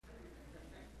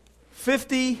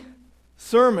50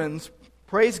 sermons,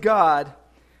 praise God,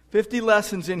 50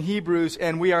 lessons in Hebrews,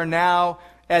 and we are now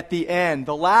at the end,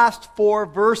 the last 4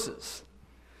 verses.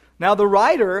 Now, the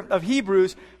writer of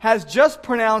Hebrews has just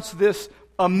pronounced this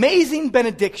amazing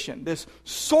benediction, this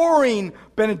soaring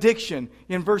benediction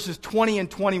in verses 20 and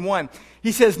 21.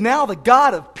 He says, "Now the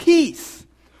God of peace,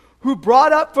 who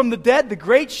brought up from the dead the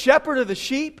great shepherd of the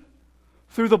sheep,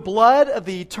 through the blood of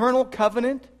the eternal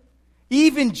covenant,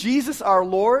 even Jesus our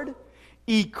Lord,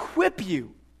 equip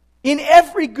you in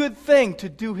every good thing to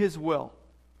do His will,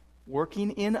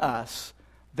 working in us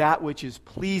that which is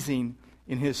pleasing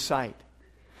in His sight."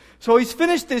 So he's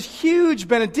finished this huge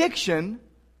benediction,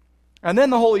 and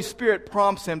then the Holy Spirit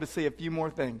prompts him to say a few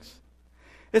more things.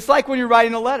 It's like when you're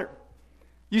writing a letter.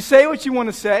 You say what you want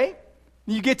to say,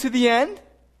 you get to the end,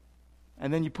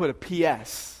 and then you put a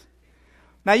P.S.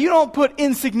 Now, you don't put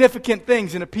insignificant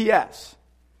things in a P.S.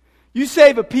 You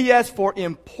save a P.S. for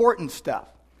important stuff.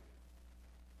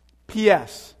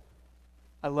 P.S.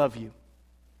 I love you.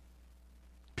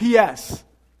 P.S.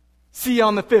 See you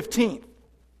on the 15th.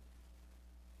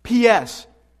 P.S.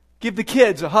 Give the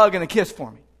kids a hug and a kiss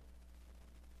for me.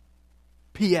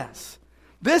 P.S.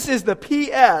 This is the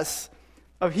P.S.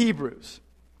 of Hebrews.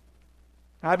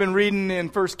 I've been reading in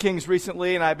 1 Kings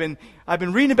recently, and I've been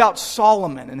reading about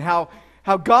Solomon and how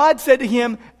God said to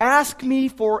him, "Ask me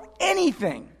for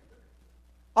anything.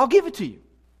 I'll give it to you."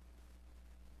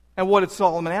 And what did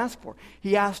Solomon ask for?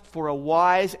 He asked for a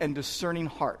wise and discerning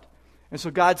heart. And so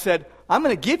God said, "I'm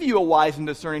going to give you a wise and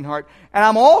discerning heart, and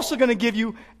I'm also going to give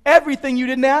you everything you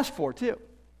didn't ask for, too."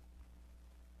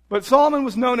 But Solomon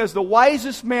was known as the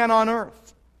wisest man on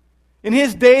earth. In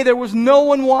his day, there was no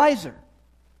one wiser.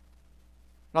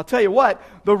 And I'll tell you what,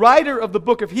 the writer of the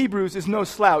book of Hebrews is no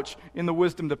slouch in the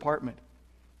wisdom department.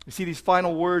 You see, these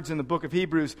final words in the book of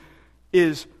Hebrews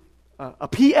is a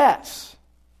P.S.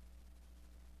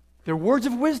 They're words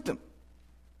of wisdom.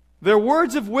 They're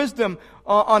words of wisdom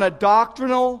on a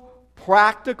doctrinal,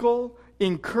 practical,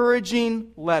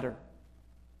 encouraging letter.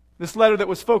 This letter that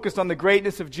was focused on the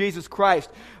greatness of Jesus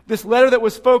Christ. This letter that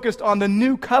was focused on the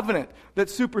new covenant that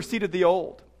superseded the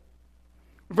old.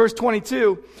 Verse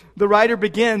 22, the writer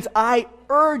begins, "I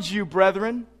urge you,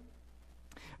 brethren,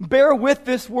 bear with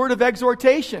this word of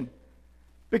exhortation,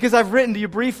 because I've written to you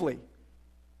briefly."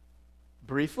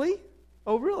 Briefly?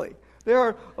 Oh, really? There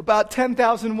are about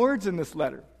 10,000 words in this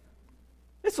letter.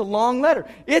 It's a long letter.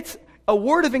 It's a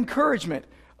word of encouragement.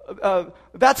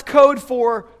 That's code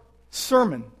for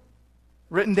sermon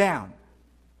written down.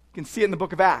 You can see it in the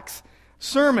book of Acts.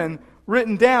 Sermon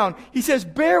written down. He says,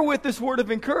 bear with this word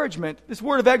of encouragement, this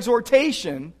word of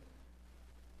exhortation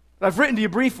that I've written to you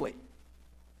briefly.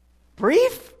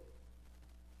 Brief?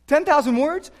 10,000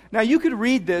 words? Now you could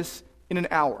read this in an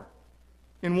hour.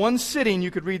 In one sitting, you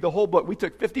could read the whole book. We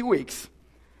took 50 weeks.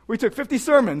 We took 50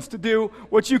 sermons to do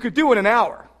what you could do in an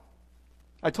hour.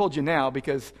 I told you now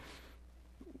because,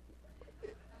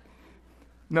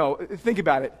 no, think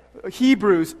about it.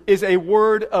 Hebrews is a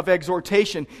word of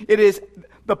exhortation. It is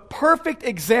the perfect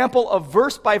example of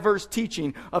verse-by-verse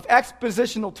teaching, of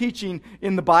expositional teaching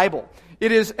in the Bible.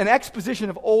 It is an exposition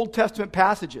of Old Testament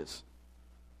passages.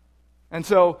 And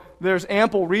so there's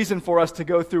ample reason for us to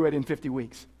go through it in 50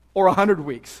 weeks or 100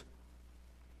 weeks.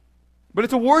 But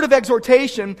it's a word of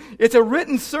exhortation. It's a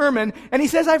written sermon. And he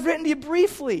says, I've written to you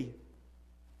briefly.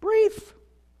 Brief.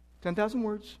 10,000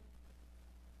 words.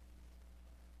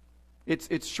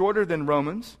 It's shorter than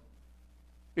Romans.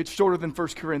 It's shorter than 1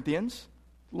 Corinthians.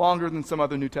 Longer than some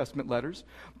other New Testament letters.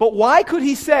 But why could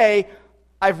he say,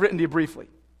 I've written to you briefly?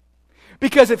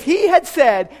 Because if he had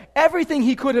said everything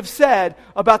he could have said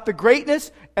about the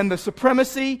greatness and the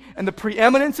supremacy and the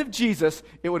preeminence of Jesus,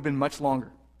 it would have been much longer.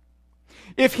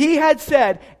 If he had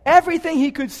said everything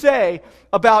he could say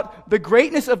about the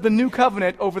greatness of the new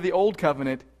covenant over the old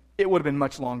covenant, it would have been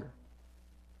much longer.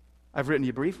 I've written to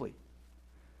you briefly.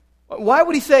 Why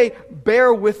would he say,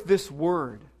 bear with this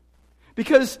word?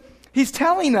 Because he's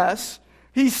telling us,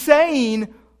 he's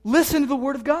saying, listen to the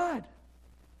word of God.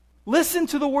 Listen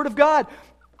to the word of God.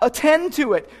 Attend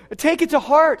to it. Take it to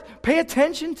heart. Pay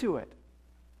attention to it.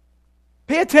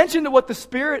 Pay attention to what the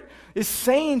Spirit is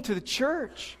saying to the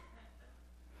church.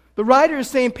 The writer is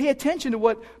saying, pay attention to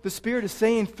what the Spirit is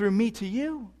saying through me to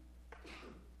you.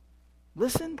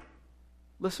 Listen.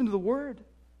 Listen to the word.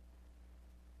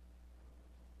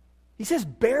 He says,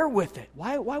 bear with it.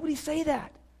 Why would he say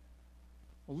that?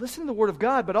 Well, listen to the word of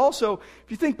God, but also, if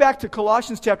you think back to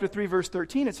Colossians chapter 3, verse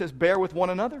 13, it says, bear with one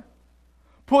another.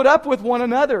 Put up with one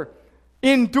another.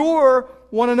 Endure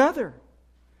one another.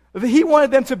 He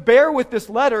wanted them to bear with this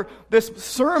letter, this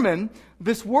sermon,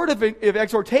 this word of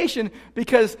exhortation,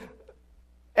 because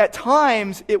at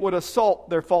times it would assault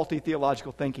their faulty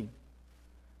theological thinking.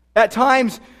 At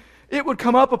times it would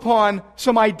come up upon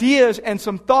some ideas and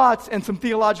some thoughts and some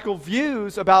theological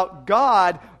views about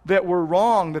God that were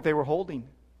wrong, that they were holding.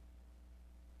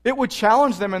 It would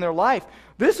challenge them in their life.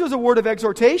 This was a word of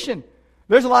exhortation.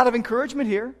 There's a lot of encouragement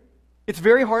here. It's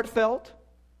very heartfelt.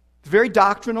 It's very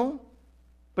doctrinal.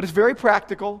 But it's very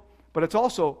practical. But it's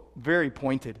also very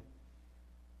pointed.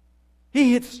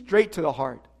 He hits straight to the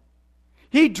heart.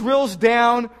 He drills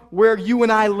down where you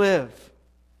and I live.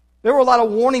 There were a lot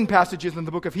of warning passages in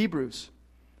the book of Hebrews.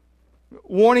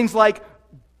 Warnings like,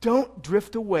 don't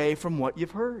drift away from what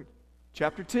you've heard.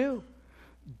 Chapter 2.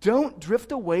 Don't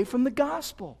drift away from the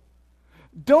gospel.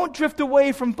 Don't drift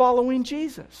away from following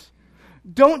Jesus.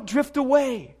 Don't drift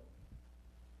away.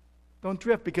 Don't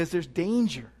drift, because there's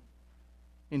danger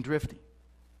in drifting.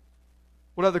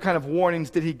 What other kind of warnings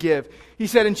did he give? He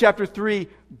said in chapter 3,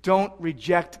 don't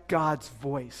reject God's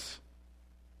voice.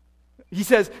 He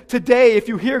says, today, if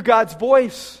you hear God's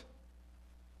voice,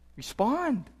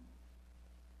 respond.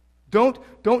 Don't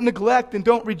neglect and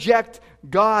don't reject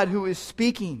God who is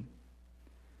speaking.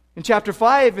 In chapter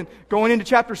 5 and going into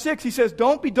chapter 6, he says,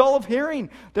 don't be dull of hearing.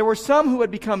 There were some who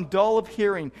had become dull of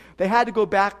hearing. They had to go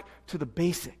back to the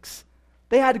basics.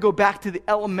 They had to go back to the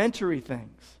elementary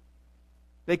things.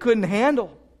 They couldn't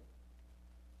handle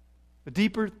the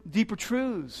deeper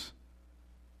truths.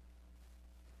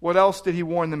 What else did he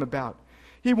warn them about?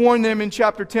 He warned them in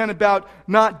chapter 10 about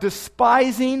not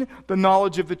despising the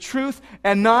knowledge of the truth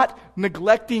and not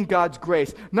neglecting God's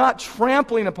grace, not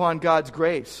trampling upon God's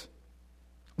grace,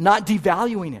 not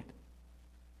devaluing it.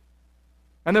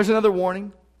 And there's another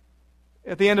warning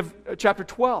at the end of chapter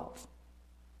 12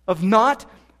 of not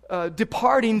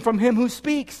departing from him who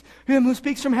speaks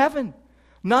from heaven.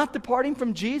 Not departing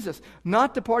from Jesus,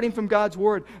 not departing from God's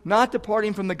word, not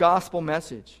departing from the gospel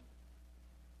message.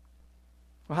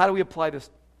 Well, how do we apply this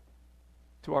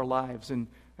to our lives and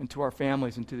to our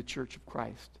families and to the church of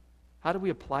Christ? How do we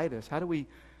apply this? How do we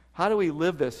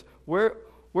live this? Where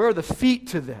are the feet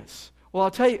to this? Well,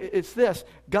 I'll tell you, it's this.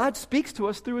 God speaks to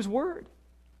us through his word.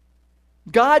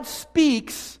 God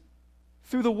speaks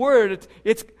through the word.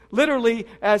 It's literally,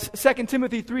 as 2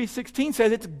 Timothy 3:16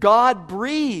 says, it's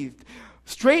God-breathed.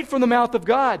 Straight from the mouth of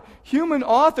God. Human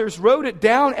authors wrote it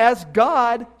down as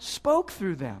God spoke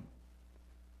through them.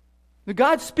 Now,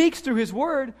 God speaks through his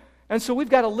word, and so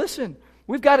we've got to listen.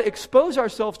 We've got to expose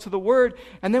ourselves to the word,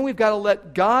 and then we've got to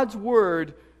let God's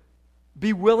word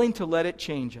be willing to let it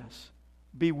change us.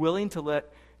 Be willing to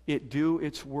let it do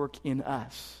its work in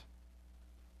us.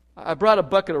 I brought a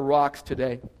bucket of rocks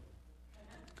today.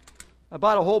 I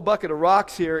bought a whole bucket of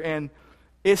rocks here, and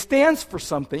it stands for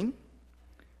something.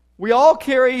 We all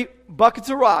carry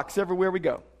buckets of rocks everywhere we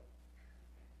go.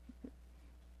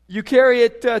 You carry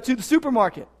it to the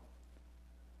supermarket.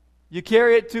 You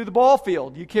carry it to the ball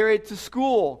field. You carry it to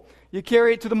school. You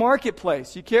carry it to the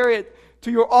marketplace. You carry it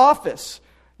to your office.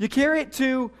 You carry it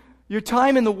to your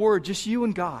time in the Word, just you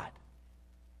and God.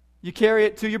 You carry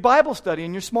it to your Bible study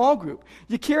and your small group.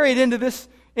 You carry it into this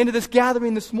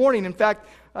gathering this morning. In fact,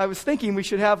 I was thinking we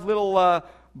should have little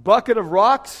bucket of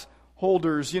rocks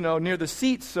holders, near the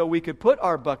seats so we could put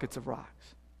our buckets of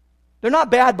rocks. They're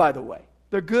not bad, by the way.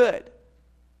 They're good.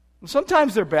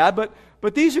 Sometimes they're bad,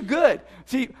 but these are good.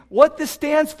 See, what this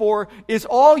stands for is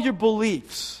all your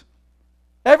beliefs.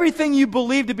 Everything you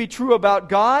believe to be true about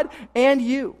God and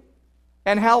you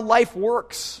and how life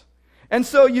works. And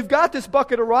so you've got this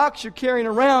bucket of rocks you're carrying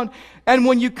around, and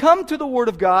when you come to the Word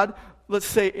of God, let's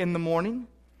say in the morning,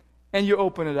 and you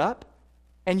open it up,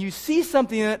 and you see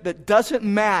something in it that doesn't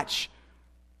match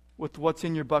with what's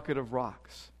in your bucket of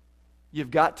rocks,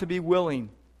 you've got to be willing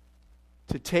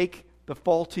to take the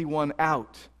faulty one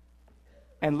out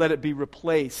and let it be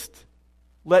replaced.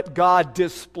 Let God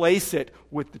displace it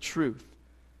with the truth.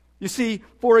 You see,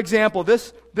 for example,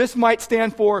 this might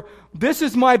stand for, this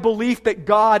is my belief that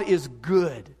God is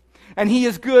good. And he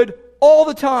is good all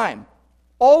the time.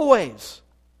 Always.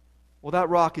 Well, that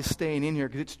rock is staying in here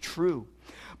because it's true.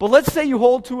 But let's say you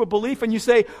hold to a belief and you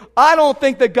say, I don't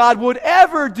think that God would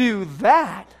ever do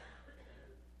that.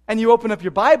 And you open up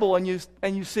your Bible and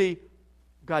you see,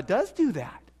 God does do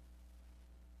that.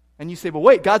 And you say, well,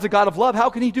 wait, God's a God of love.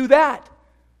 How can he do that?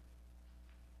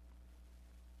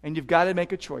 And you've got to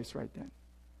make a choice right then.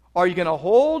 Are you going to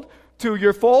hold to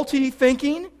your faulty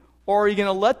thinking, or are you going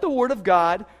to let the Word of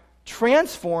God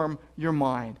transform your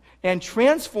mind and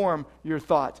transform your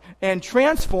thoughts and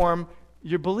transform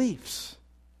your beliefs?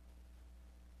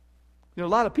 There are a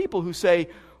lot of people who say,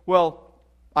 well,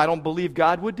 I don't believe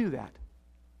God would do that.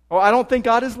 Or I don't think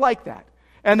God is like that.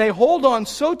 And they hold on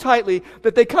so tightly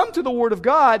that they come to the Word of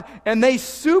God and they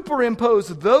superimpose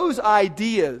those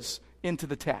ideas into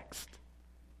the text.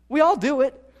 We all do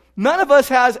it. None of us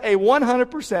has a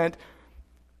 100%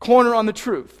 corner on the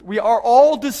truth. We are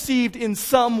all deceived in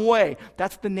some way.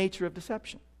 That's the nature of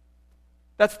deception.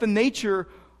 That's the nature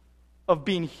of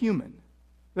being human.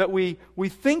 That we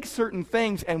think certain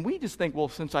things and we just think, well,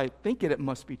 since I think it, it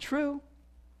must be true.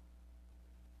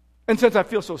 And since I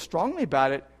feel so strongly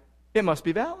about it, it must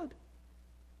be valid.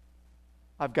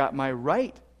 I've got my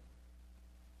right.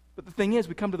 But the thing is,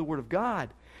 we come to the Word of God,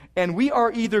 and we are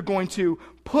either going to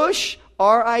push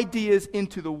our ideas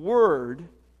into the Word,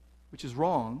 which is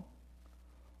wrong,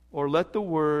 or let the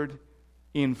Word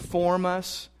inform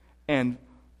us and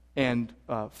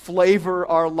flavor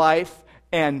our life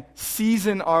and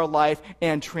season our life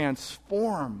and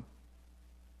transform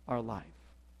our life.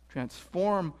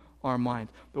 Transform our mind.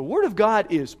 The Word of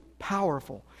God is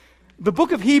powerful. The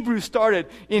book of Hebrews started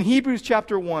in Hebrews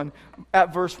chapter 1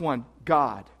 at verse 1.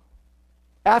 God,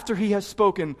 after He has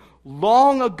spoken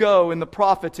long ago in the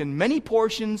prophets in many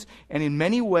portions and in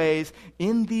many ways,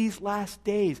 in these last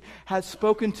days, has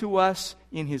spoken to us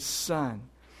in His Son.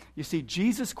 You see,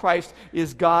 Jesus Christ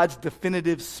is God's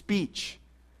definitive speech.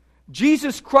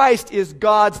 Jesus Christ is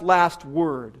God's last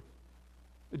word.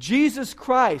 Jesus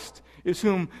Christ is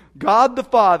whom God the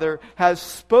Father has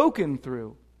spoken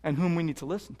through and whom we need to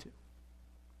listen to.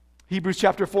 Hebrews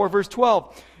chapter 4, verse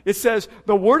 12. It says,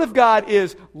 the Word of God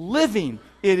is living,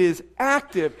 it is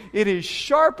active, it is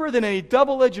sharper than any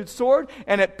double-edged sword,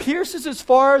 and it pierces as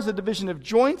far as the division of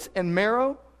joints and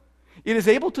marrow. It is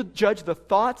able to judge the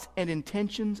thoughts and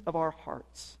intentions of our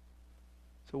hearts.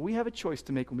 So we have a choice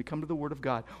to make when we come to the Word of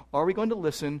God. Are we going to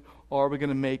listen, or are we going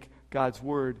to make God's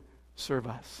Word serve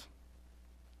us?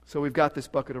 So we've got this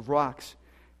bucket of rocks,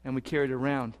 and we carry it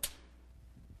around.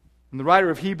 And the writer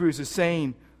of Hebrews is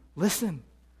saying, listen,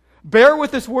 bear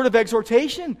with this word of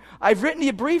exhortation. I've written to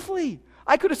you briefly.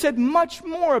 I could have said much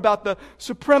more about the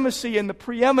supremacy and the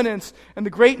preeminence and the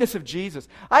greatness of Jesus.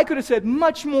 I could have said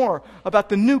much more about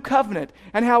the new covenant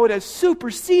and how it has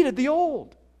superseded the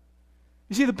old.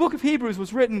 You see, the book of Hebrews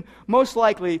was written most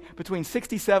likely between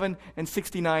 67 and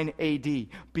 69 AD,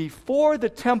 before the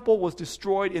temple was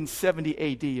destroyed in 70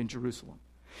 AD in Jerusalem.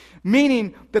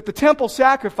 Meaning that the temple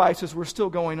sacrifices were still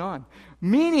going on.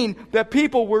 Meaning that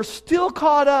people were still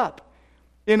caught up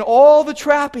in all the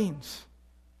trappings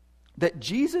that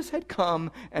Jesus had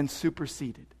come and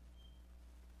superseded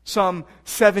some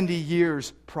 70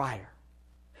 years prior.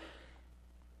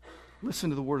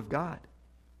 Listen to the Word of God.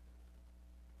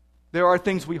 There are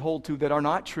things we hold to that are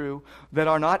not true, that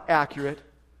are not accurate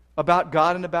about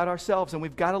God and about ourselves, and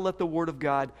we've got to let the Word of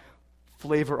God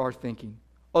flavor our thinking.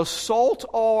 Assault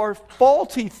our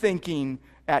faulty thinking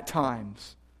at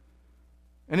times,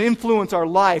 and influence our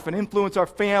life, and influence our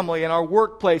family, and our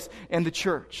workplace, and the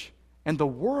church, and the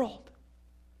world.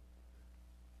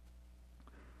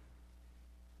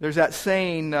 There's that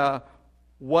saying,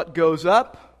 what goes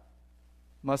up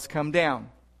must come down.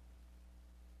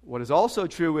 What is also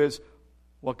true is,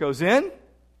 what goes in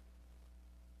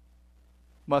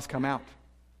must come out.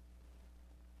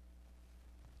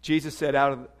 Jesus said,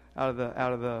 out of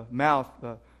the mouth,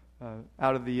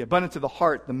 out of the abundance of the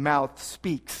heart, the mouth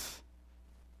speaks.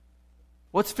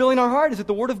 What's filling our heart? Is it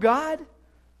the Word of God?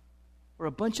 Or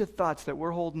a bunch of thoughts that we're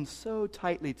holding so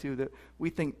tightly to that we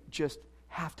think just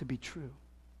have to be true?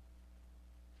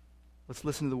 Let's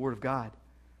listen to the Word of God.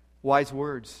 Wise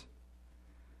words.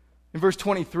 In verse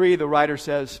 23, the writer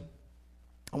says,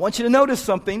 I want you to notice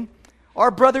something.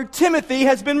 Our brother Timothy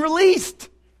has been released.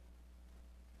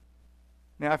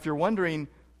 Now, if you're wondering,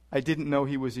 I didn't know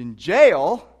he was in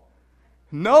jail,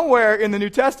 nowhere in the New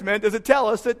Testament does it tell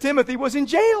us that Timothy was in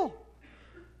jail.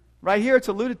 Right here it's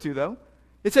alluded to, though.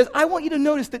 It says, I want you to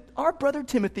notice that our brother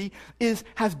Timothy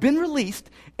has been released,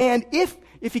 and if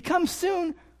he comes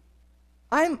soon,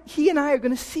 he and I are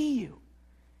going to see you.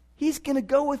 He's going to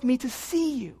go with me to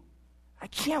see you. I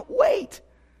can't wait.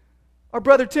 Our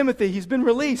brother Timothy, he's been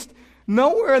released.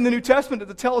 Nowhere in the New Testament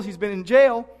does it tell us he's been in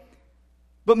jail,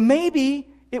 but maybe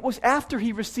it was after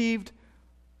he received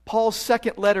Paul's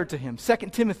second letter to him, 2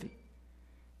 Timothy.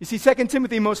 You see, 2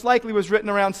 Timothy most likely was written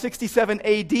around 67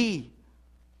 AD.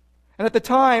 And at the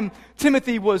time,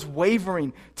 Timothy was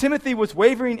wavering. Timothy was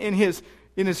wavering in his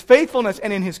faithfulness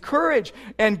and in his courage.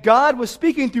 And God was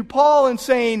speaking through Paul and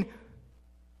saying,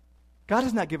 God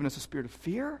has not given us a spirit of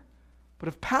fear, but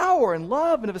of power and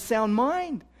love and of a sound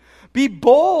mind. Be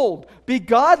bold, be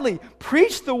godly,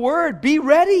 preach the word, be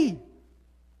ready,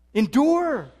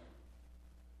 endure,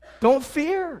 don't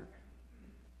fear.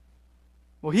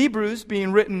 Well, Hebrews,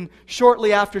 being written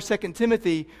shortly after 2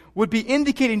 Timothy, would be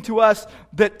indicating to us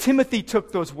that Timothy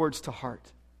took those words to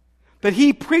heart. That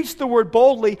he preached the word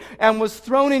boldly and was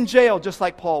thrown in jail just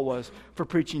like Paul was for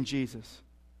preaching Jesus.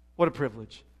 What a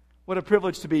privilege. What a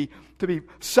privilege to be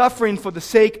suffering for the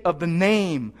sake of the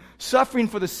name, suffering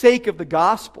for the sake of the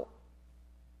gospel.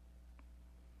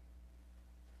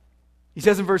 He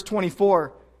says in verse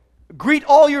 24, greet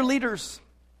all your leaders,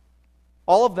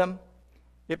 all of them.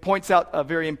 It points out a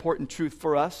very important truth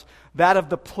for us, that of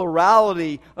the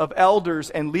plurality of elders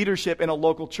and leadership in a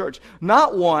local church.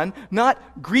 Not one,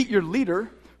 not greet your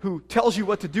leader who tells you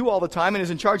what to do all the time and is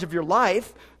in charge of your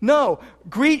life. No,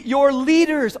 greet your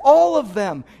leaders, all of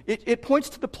them. It points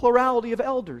to the plurality of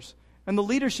elders and the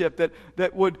leadership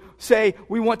that would say,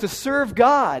 we want to serve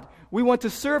God. We want to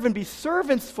serve and be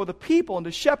servants for the people and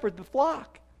to shepherd the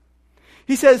flock.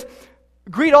 He says,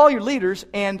 greet all your leaders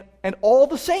and all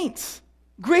the saints.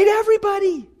 Greet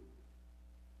everybody.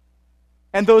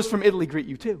 And those from Italy greet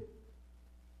you too.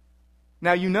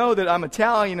 Now you know that I'm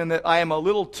Italian and that I am a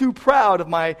little too proud of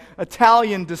my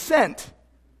Italian descent.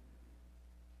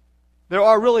 There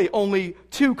are really only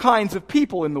two kinds of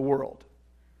people in the world.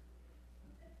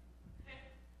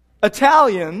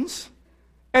 Italians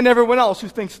and everyone else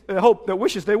who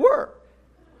wishes they were.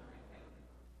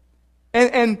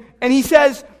 And he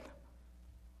says,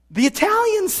 the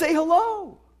Italians say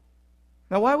hello.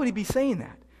 Now, why would he be saying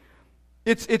that?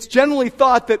 It's generally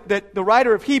thought that the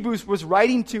writer of Hebrews was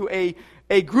writing to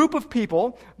a group of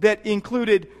people that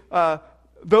included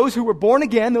those who were born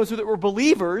again, those that were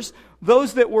believers,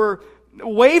 those that were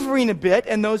wavering a bit,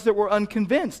 and those that were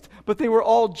unconvinced. But they were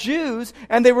all Jews,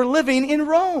 and they were living in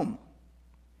Rome.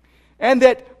 And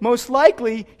that most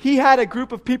likely he had a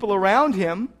group of people around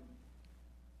him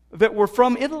that were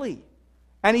from Italy.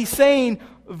 And he's saying,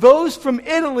 those from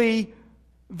Italy,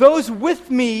 those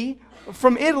with me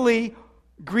from Italy,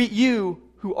 greet you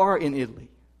who are in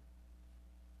Italy.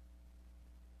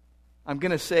 I'm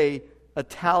going to say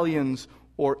Italians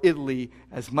or Italy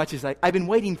as much as I've been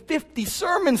waiting 50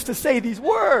 sermons to say these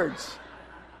words.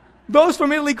 Those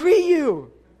from Italy greet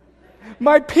you.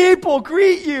 My people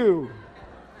greet you.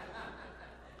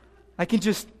 I can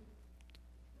just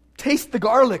taste the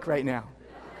garlic right now.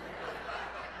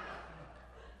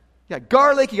 You got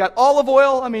garlic, you got olive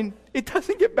oil. I mean, it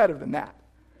doesn't get better than that.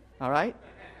 All right?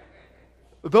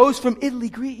 Those from Italy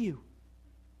greet you.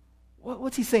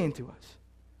 What's he saying to us?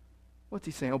 What's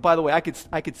he saying? Oh, by the way, I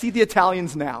could see the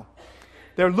Italians now.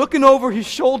 They're looking over his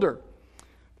shoulder.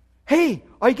 Hey,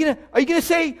 are you gonna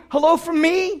say hello from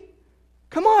me?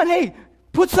 Come on, hey,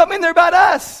 put something in there about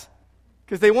us.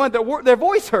 Because they want their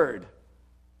voice heard.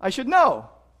 I should know.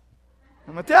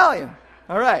 I'm Italian.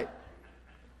 All right.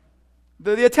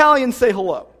 The Italians say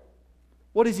hello.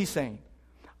 What is he saying?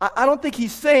 I don't think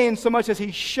he's saying so much as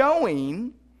he's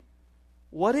showing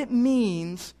what it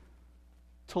means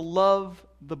to love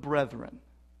the brethren.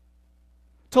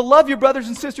 To love your brothers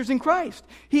and sisters in Christ.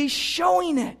 He's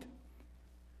showing it.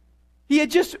 He had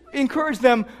just encouraged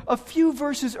them a few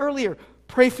verses earlier.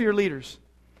 Pray for your leaders.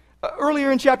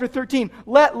 Earlier in chapter 13,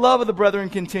 let love of the brethren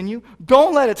continue.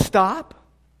 Don't let it stop.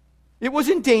 It was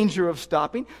in danger of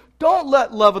stopping. Don't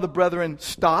let love of the brethren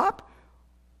stop.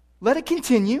 Let it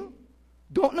continue.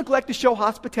 Don't neglect to show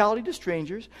hospitality to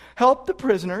strangers. Help the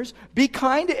prisoners. Be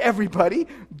kind to everybody.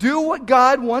 Do what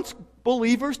God wants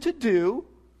believers to do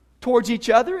towards each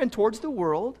other and towards the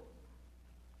world.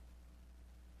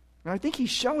 And I think he's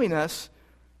showing us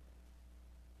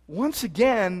once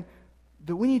again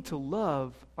that we need to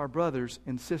love our brothers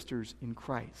and sisters in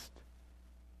Christ.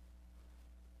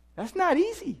 That's not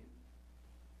easy.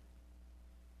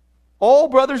 All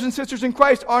brothers and sisters in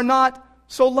Christ are not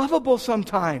so lovable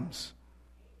sometimes.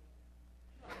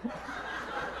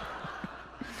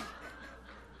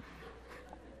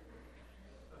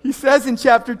 He says in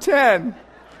chapter 10,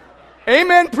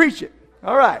 amen, preach it.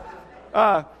 All right.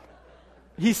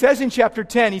 He says in chapter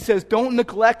 10, he says, don't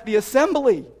neglect the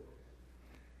assembly.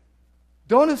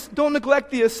 Don't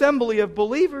neglect the assembly of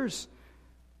believers.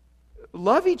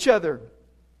 Love each other.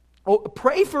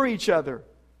 Pray for each other.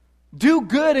 Do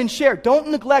good and share. Don't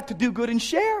neglect to do good and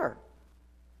share.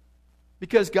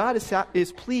 Because God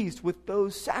is pleased with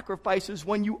those sacrifices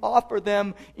when you offer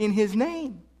them in His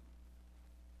name.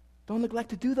 Don't neglect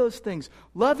to do those things.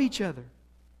 Love each other.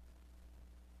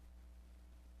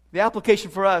 The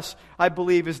application for us, I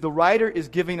believe, is the writer is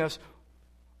giving us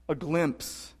a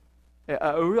glimpse,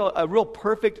 a real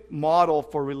perfect model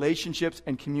for relationships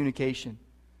and communication.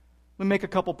 Let me make a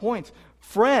couple points.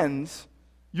 Friends,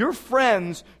 your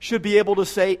friends should be able to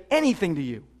say anything to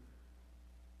you.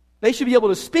 They should be able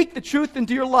to speak the truth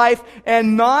into your life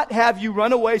and not have you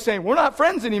run away saying, we're not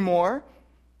friends anymore.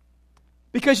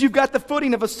 Because you've got the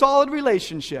footing of a solid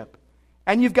relationship.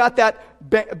 And you've got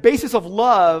that basis of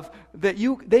love that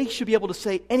they should be able to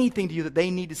say anything to you that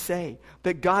they need to say,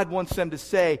 that God wants them to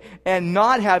say, and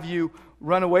not have you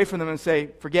run away from them and say,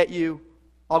 forget you,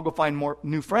 I'll go find more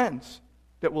new friends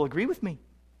that will agree with me.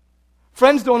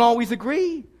 Friends don't always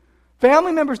agree.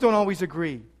 Family members don't always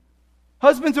agree.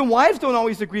 Husbands and wives don't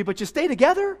always agree, but you stay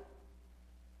together.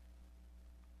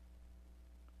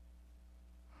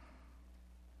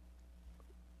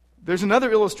 There's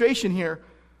another illustration here.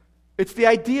 It's the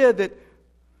idea that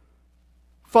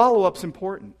follow-up's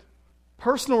important.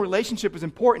 Personal relationship is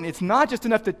important. It's not just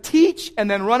enough to teach and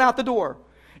then run out the door.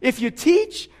 If you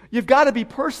teach, you've got to be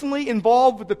personally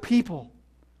involved with the people.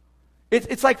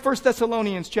 It's like 1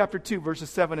 Thessalonians chapter 2, verses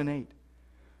 7 and 8.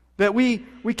 That we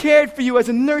cared for you as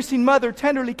a nursing mother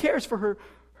tenderly cares for her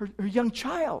young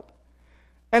child.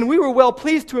 And we were well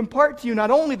pleased to impart to you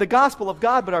not only the gospel of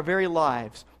God, but our very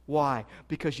lives. Why?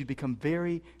 Because you become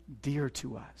very dear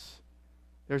to us.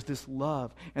 There's this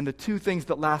love. And the two things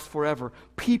that last forever,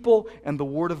 people and the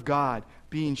Word of God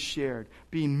being shared,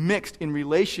 being mixed in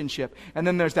relationship. And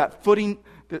then there's that footing,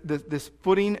 this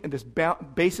footing and this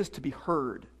basis to be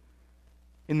heard.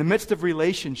 In the midst of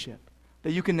relationship,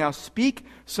 that you can now speak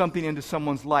something into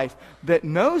someone's life that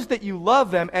knows that you love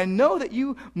them and know that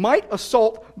you might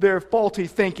assault their faulty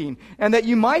thinking and that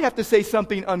you might have to say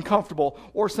something uncomfortable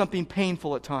or something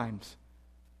painful at times.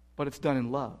 But it's done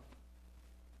in love.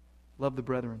 Love the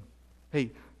brethren.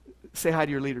 Hey, say hi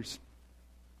to your leaders.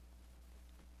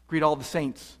 Greet all the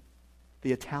saints.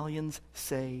 The Italians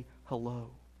say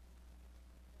hello.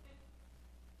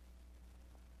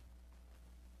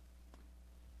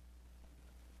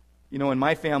 You know, in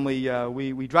my family,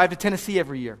 we drive to Tennessee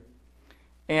every year.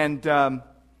 And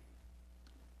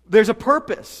there's a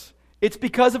purpose. It's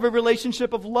because of a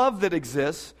relationship of love that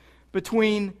exists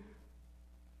between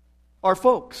our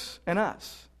folks and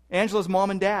us. Angela's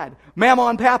mom and dad. Mama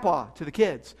and Papa to the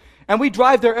kids. And we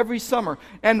drive there every summer.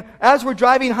 And as we're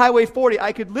driving Highway 40,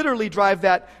 I could literally drive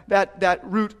that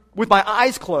route with my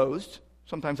eyes closed.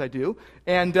 Sometimes I do.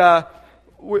 And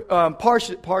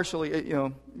partially, you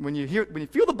know, when you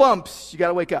feel the bumps, you got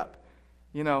to wake up,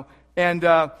 you know.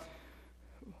 And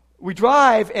we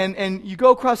drive, and you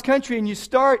go across country, and you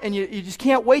start, and you just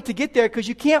can't wait to get there because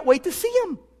you can't wait to see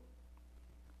them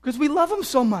because we love them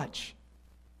so much.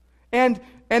 And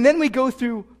then we go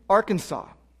through Arkansas,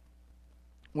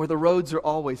 where the roads are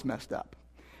always messed up.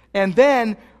 And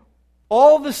then,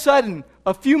 all of a sudden,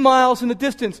 a few miles in the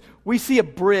distance, we see a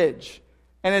bridge.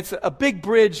 And it's a big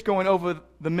bridge going over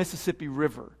the Mississippi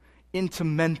River into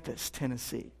Memphis,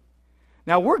 Tennessee.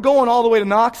 Now, we're going all the way to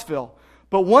Knoxville.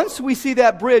 But once we see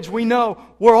that bridge, we know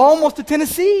we're almost to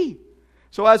Tennessee.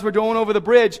 So as we're going over the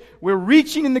bridge, we're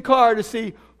reaching in the car to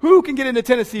see who can get into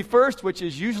Tennessee first, which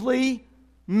is usually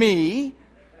me.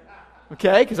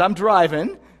 Okay, because I'm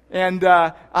driving. And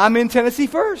I'm in Tennessee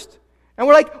first. And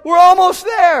we're like, we're almost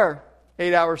there.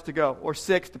 8 hours to go, or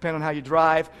 6, depending on how you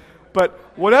drive. But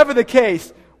whatever the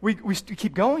case, we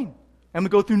keep going. And we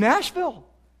go through Nashville.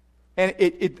 And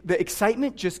the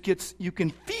excitement just gets, you can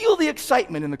feel the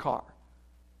excitement in the car.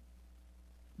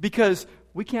 Because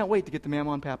we can't wait to get to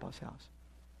Mama and Papa's house.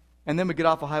 And then we get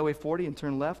off of Highway 40 and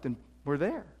turn left, and we're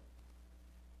there.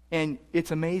 And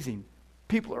it's amazing.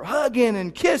 People are hugging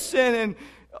and kissing, and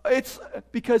it's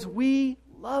because we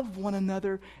love one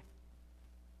another.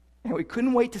 And we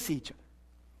couldn't wait to see each other.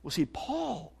 Well, see,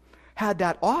 Paul had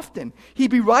that often.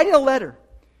 He'd be writing a letter,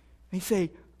 and he'd say,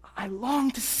 I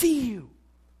long to see you.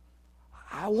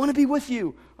 I want to be with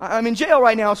you. I'm in jail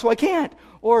right now, so I can't.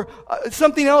 Or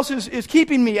something else is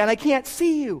keeping me, and I can't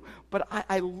see you. But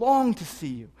I long to see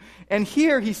you. And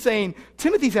here he's saying,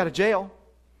 Timothy's out of jail.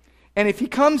 And if he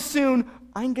comes soon,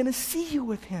 I'm going to see you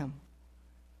with him.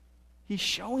 He's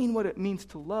showing what it means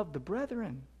to love the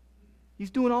brethren.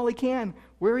 He's doing all he can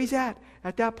where he's at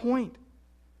that point.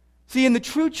 See, in the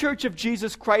true church of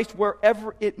Jesus Christ,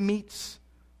 wherever it meets,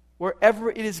 wherever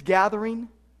it is gathering,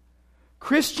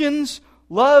 Christians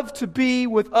love to be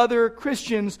with other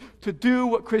Christians to do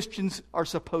what Christians are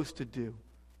supposed to do.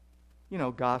 You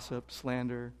know, gossip,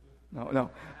 slander. No,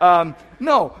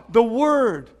 the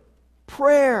Word,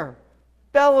 prayer,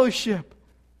 fellowship,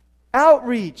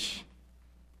 outreach.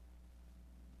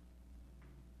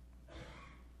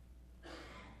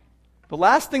 The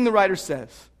last thing the writer says,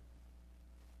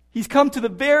 he's come to the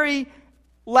very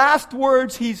last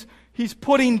words he's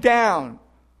putting down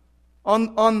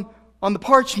on the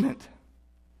parchment.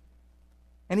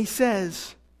 And he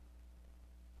says,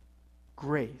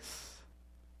 grace.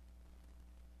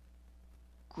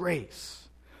 grace.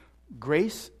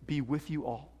 Grace be with you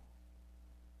all.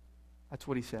 That's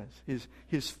what he says,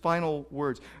 his final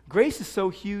words. Grace is so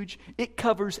huge, it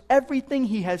covers everything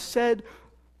he has said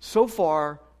so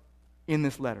far in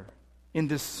this letter, in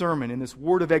this sermon, in this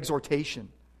word of exhortation.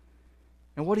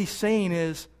 And what he's saying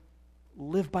is,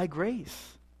 live by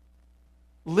grace.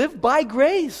 Live by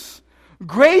grace.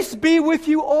 Grace be with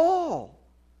you all.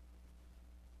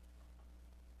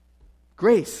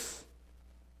 Grace.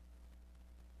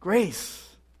 Grace.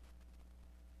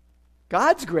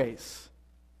 God's grace.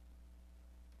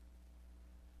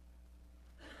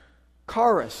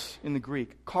 Charis in the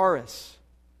Greek. Charis.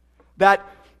 That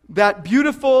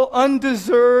beautiful,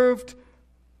 undeserved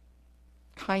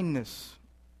kindness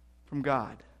from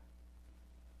God.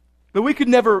 That we could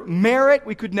never merit,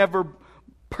 we could never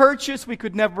purchase, we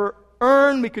could never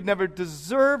earn, we could never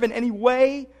deserve in any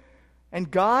way. And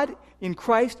God, in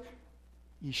Christ,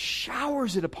 He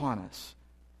showers it upon us.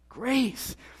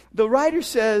 Grace. The writer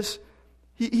says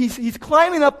he's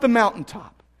climbing up the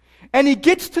mountaintop. And he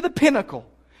gets to the pinnacle.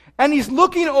 And he's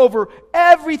looking over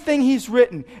everything he's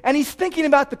written. And he's thinking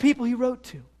about the people he wrote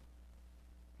to. And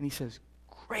he says,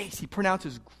 grace. He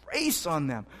pronounces grace on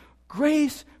them.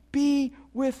 Grace be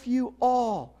with you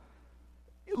all.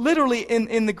 Literally,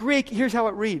 in the Greek, here's how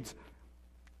it reads.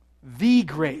 The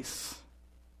grace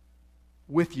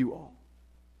with you all.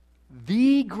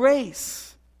 The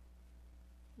grace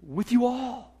with you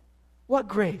all. What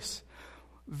grace?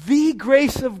 The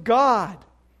grace of God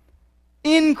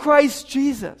in Christ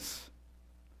Jesus.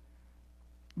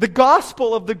 The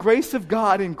gospel of the grace of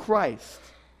God in Christ.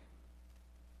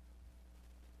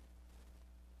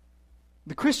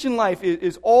 The Christian life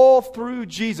is all through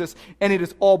Jesus, and it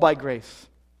is all by grace.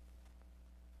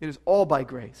 It is all by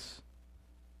grace.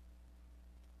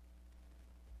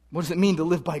 What does it mean to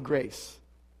live by grace?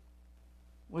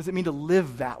 What does it mean to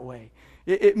live that way?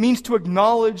 It means to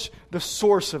acknowledge the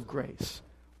source of grace,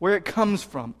 where it comes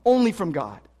from, only from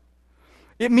God.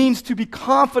 It means to be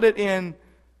confident in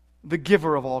the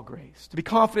giver of all grace, to be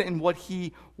confident in what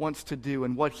He wants to do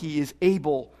and what He is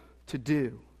able to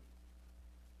do.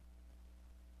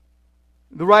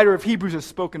 The writer of Hebrews has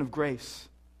spoken of grace.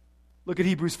 Look at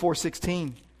Hebrews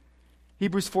 4:16.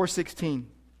 Hebrews 4:16.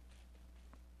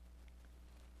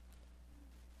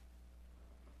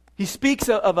 He speaks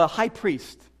of a high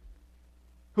priest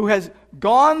who has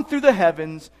gone through the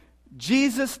heavens,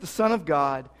 Jesus, the Son of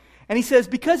God. And he says,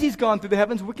 because He's gone through the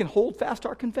heavens, we can hold fast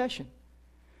our confession.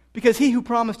 Because He who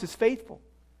promised is faithful.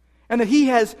 And that He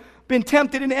has been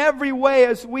tempted in every way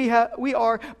as we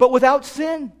are, but without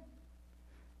sin.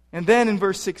 And then in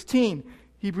verse 16,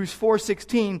 Hebrews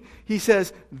 4:16, he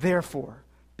says, therefore,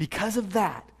 because of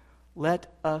that,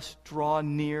 let us draw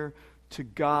near to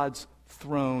God's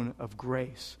throne of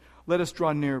grace. Let us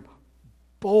draw near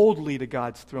boldly to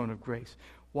God's throne of grace.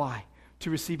 Why? To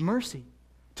receive mercy.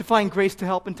 To find grace to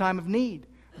help in time of need.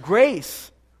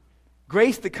 Grace.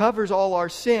 Grace that covers all our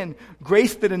sin.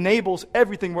 Grace that enables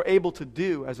everything we're able to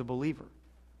do as a believer.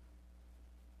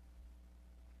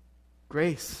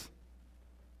 Grace.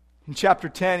 In chapter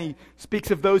 10, he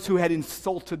speaks of those who had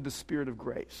insulted the Spirit of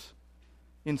grace.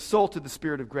 Insulted the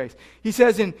Spirit of grace. He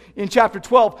says in chapter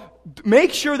 12,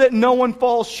 make sure that no one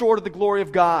falls short of the glory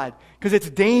of God, because it's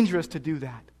dangerous to do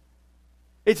that.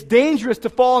 It's dangerous to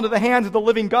fall into the hands of the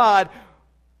living God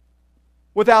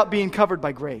without being covered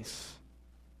by grace.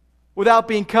 Without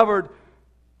being covered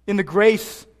in the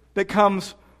grace that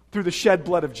comes through the shed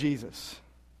blood of Jesus.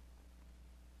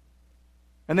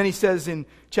 And then he says in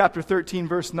chapter 13,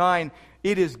 verse 9,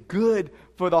 it is good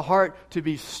for the heart to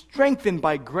be strengthened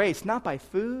by grace, not by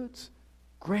foods,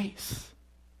 grace.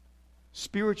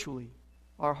 Spiritually,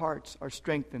 our hearts are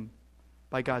strengthened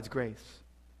by God's grace.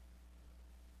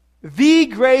 The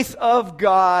grace of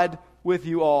God with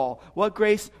you all. What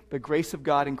grace? The grace of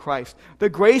God in Christ. The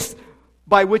grace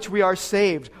by which we are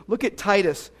saved. Look at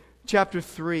Titus chapter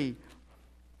 3.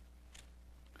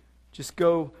 Just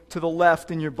go to the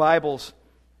left in your Bibles.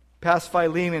 Past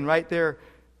Philemon, right there,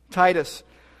 Titus.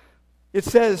 It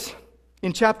says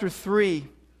in chapter 3,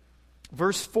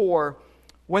 verse 4,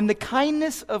 when the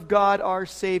kindness of God our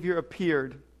Savior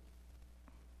appeared,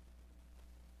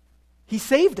 He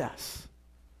saved us.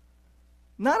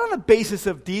 Not on the basis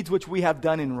of deeds which we have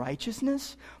done in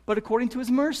righteousness, but according to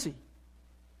His mercy.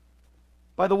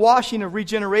 By the washing of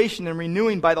regeneration and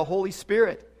renewing by the Holy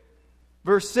Spirit.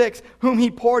 Verse 6, whom He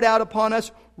poured out upon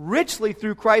us richly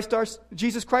through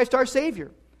Jesus Christ our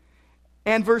Savior.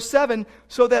 And verse 7,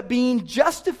 so that being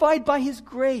justified by His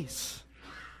grace,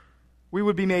 we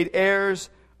would be made heirs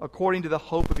according to the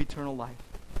hope of eternal life.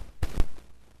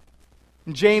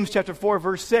 In James chapter 4,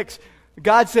 verse 6,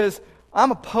 God says,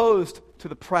 I'm opposed to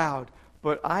the proud,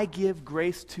 but I give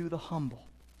grace to the humble.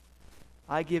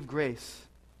 I give grace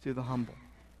to the humble.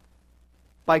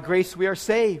 By grace we are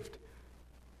saved.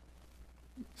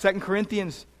 2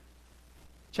 Corinthians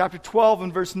chapter 12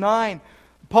 and verse 9.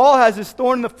 Paul has this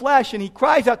thorn in the flesh and he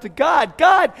cries out to God,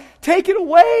 God, take it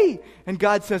away. And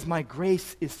God says, my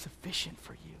grace is sufficient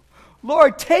for you.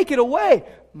 Lord, take it away.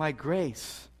 My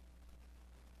grace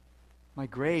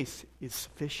is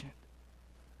sufficient.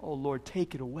 Oh Lord,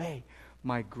 take it away.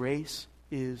 My grace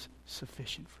is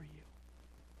sufficient for you.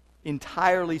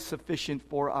 Entirely sufficient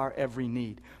for our every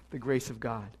need. The grace of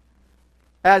God.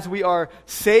 As we are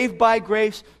saved by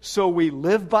grace, so we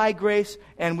live by grace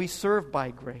and we serve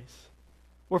by grace.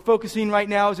 We're focusing right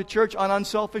now as a church on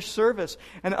unselfish service.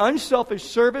 And unselfish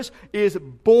service is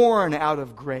born out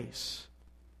of grace.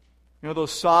 You know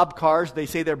those Saab cars, they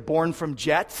say they're born from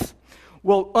jets?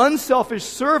 Well, unselfish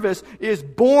service is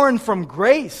born from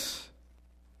grace.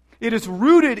 It is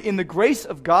rooted in the grace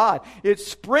of God. It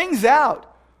springs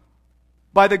out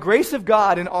by the grace of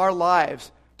God in our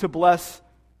lives to bless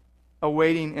a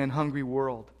waiting and hungry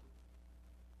world.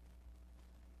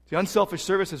 The unselfish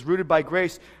service is rooted by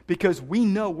grace because we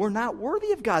know we're not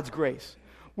worthy of God's grace.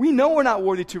 We know we're not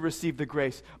worthy to receive the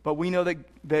grace, but we know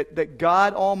that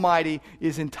God Almighty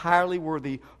is entirely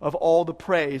worthy of all the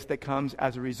praise that comes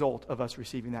as a result of us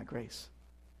receiving that grace.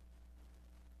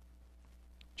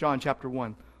 John chapter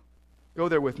 1. Go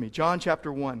there with me. John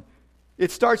chapter 1.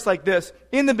 It starts like this.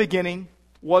 In the beginning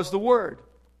was the Word,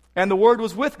 and the Word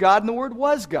was with God, and the Word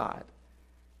was God.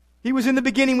 He was in the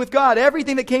beginning with God.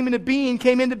 Everything that came into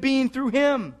being through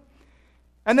Him.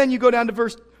 And then you go down to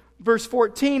verse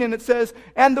 14, and it says,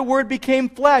 and the Word became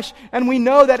flesh, and we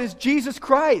know that is Jesus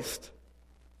Christ,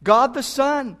 God the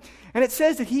Son. And it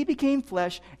says that He became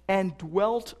flesh and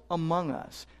dwelt among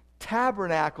us,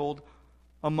 tabernacled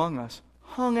among us,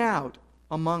 hung out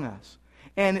among us.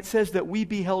 And it says that we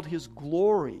beheld His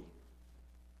glory,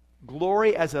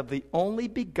 glory as of the only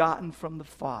begotten from the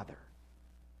Father.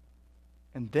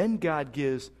 And then God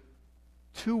gives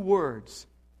two words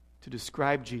to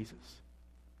describe Jesus.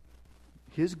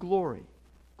 His glory,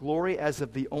 glory as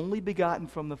of the only begotten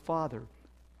from the Father,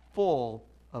 full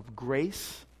of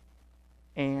grace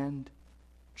and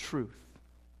truth.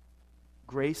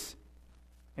 Grace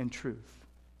and truth.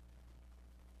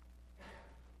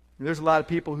 And there's a lot of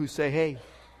people who say, hey,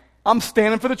 I'm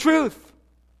standing for the truth.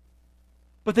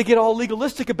 But they get all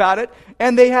legalistic about it,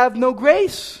 and they have no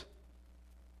grace.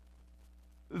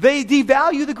 They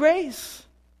devalue the grace.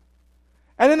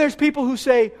 And then there's people who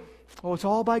say, oh, it's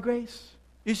all by grace.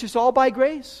 It's just all by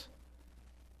grace.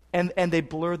 And they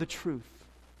blur the truth.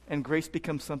 And grace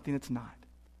becomes something it's not.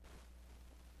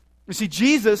 You see,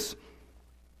 Jesus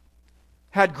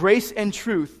had grace and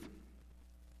truth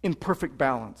in perfect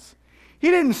balance. He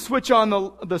didn't switch on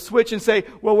the switch and say,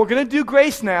 well, we're going to do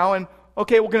grace now, and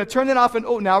okay, we're going to turn it off, and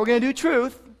oh, now we're going to do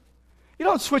truth. You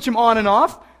don't switch them on and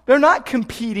off. They're not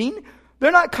competing.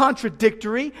 They're not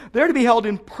contradictory. They're to be held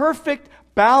in perfect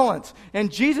balance.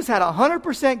 And Jesus had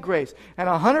 100% grace and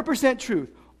 100%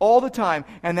 truth all the time.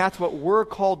 And that's what we're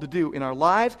called to do in our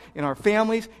lives, in our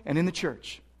families, and in the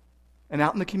church. And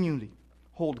out in the community.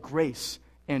 Hold grace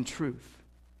and truth.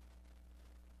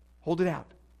 Hold it out.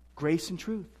 Grace and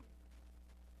truth.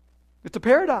 It's a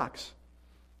paradox.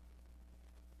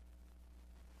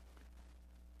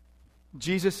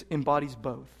 Jesus embodies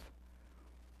both.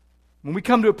 When we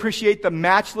come to appreciate the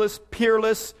matchless,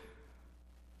 peerless,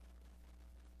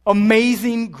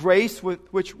 amazing grace with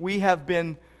which we have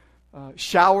been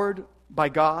showered by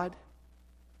God,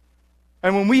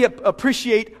 and when we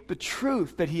appreciate the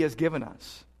truth that He has given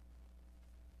us,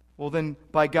 well then,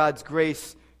 by God's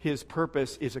grace, His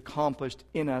purpose is accomplished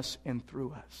in us and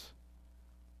through us.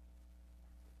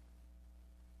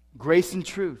 Grace and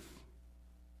truth.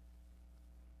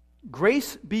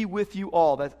 Grace be with you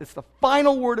all. It's the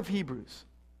final word of Hebrews.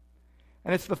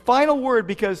 And it's the final word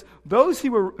because those he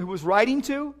was writing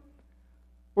to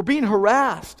were being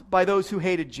harassed by those who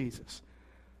hated Jesus.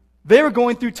 They were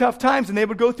going through tough times, and they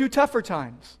would go through tougher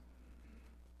times.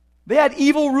 They had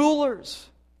evil rulers.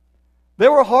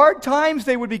 There were hard times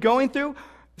they would be going through.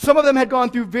 Some of them had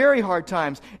gone through very hard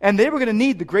times, and they were going to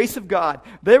need the grace of God.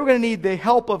 They were going to need the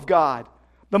help of God,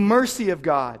 the mercy of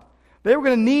God. They were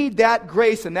going to need that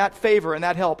grace and that favor and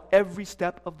that help every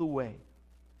step of the way.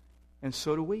 And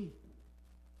so do we.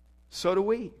 So do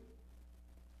we.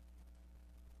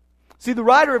 See, the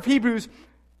writer of Hebrews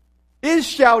is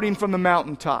shouting from the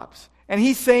mountaintops. And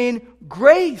he's saying,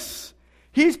 grace.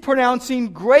 He's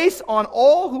pronouncing grace on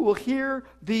all who will hear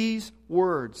these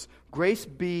words. Grace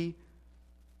be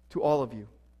to all of you.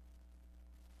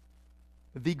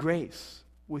 The grace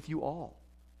with you all.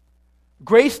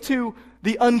 Grace to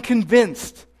the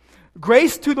unconvinced.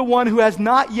 Grace to the one who has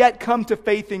not yet come to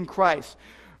faith in Christ.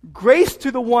 Grace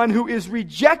to the one who is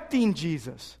rejecting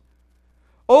Jesus.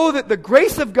 Oh, that the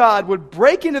grace of God would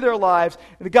break into their lives,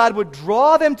 and that God would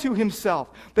draw them to Himself,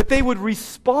 that they would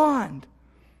respond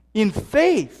in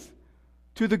faith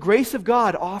to the grace of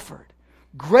God offered.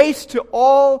 Grace to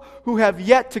all who have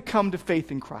yet to come to faith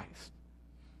in Christ.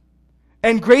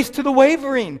 And grace to the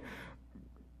wavering.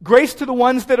 Grace to the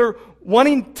ones that are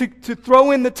wanting to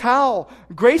throw in the towel.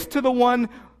 Grace to the one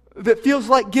that feels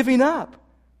like giving up.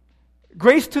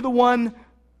 Grace to the one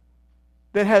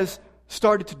that has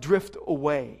started to drift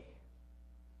away.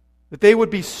 That they would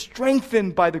be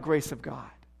strengthened by the grace of God.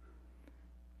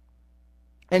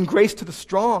 And grace to the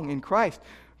strong in Christ.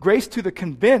 Grace to the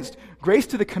convinced. Grace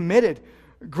to the committed.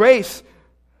 Grace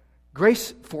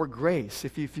for grace.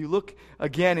 If you look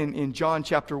again in John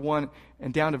chapter 1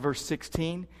 and down to verse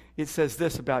 16, it says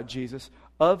this about Jesus.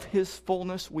 Of His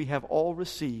fullness we have all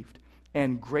received,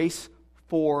 and grace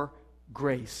for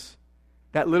grace.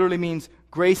 That literally means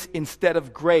grace instead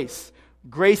of grace.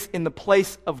 Grace in the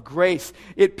place of grace.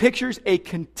 It pictures a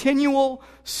continual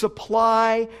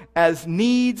supply as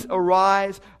needs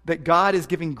arise, that God is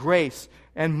giving grace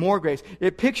and more grace.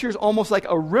 It pictures almost like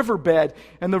a riverbed,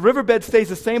 and the riverbed stays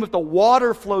the same if the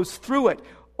water flows through it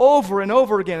over and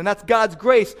over again. And that's God's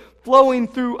grace flowing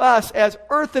through us as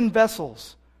earthen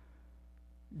vessels.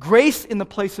 Grace in the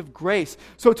place of grace.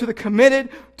 So to the committed,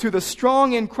 to the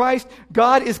strong in Christ,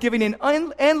 God is giving an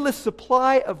endless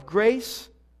supply of grace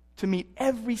to meet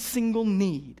every single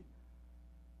need.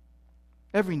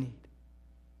 Every need.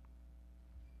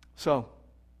 So,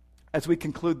 as we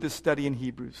conclude this study in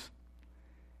Hebrews,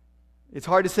 it's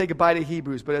hard to say goodbye to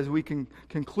Hebrews, but as we can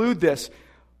conclude this,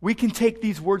 we can take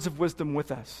these words of wisdom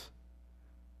with us.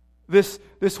 This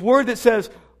word that says,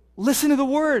 listen to the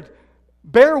word,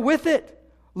 bear with it.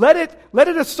 Let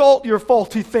it assault your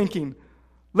faulty thinking.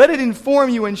 Let it inform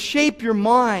you and shape your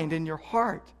mind and your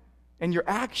heart and your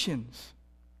actions.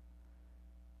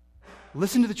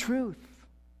 Listen to the truth.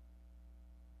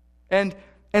 And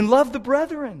love the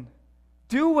brethren.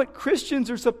 Do what Christians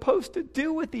are supposed to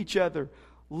do with each other.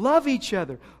 Love each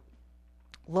other.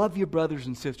 Love your brothers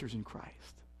and sisters in Christ.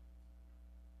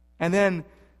 And then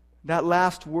that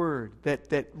last word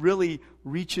that really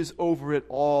reaches over it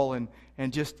all and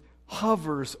just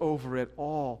hovers over it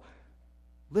all.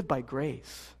 Live by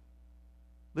grace.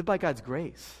 Live by God's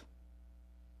grace.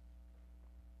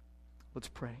 Let's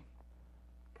pray.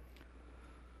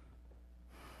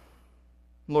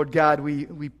 Lord God,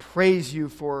 we praise you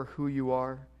for who you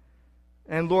are.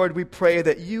 And Lord, we pray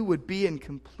that you would be in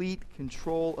complete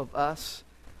control of us,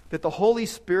 that the Holy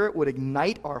Spirit would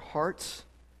ignite our hearts,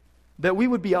 that we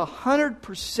would be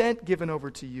 100% given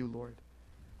over to you, Lord.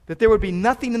 That there would be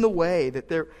nothing in the way,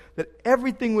 that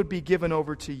everything would be given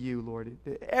over to you, Lord.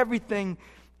 That everything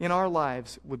in our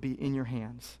lives would be in your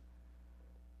hands.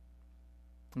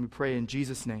 And we pray in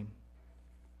Jesus' name.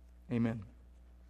 Amen.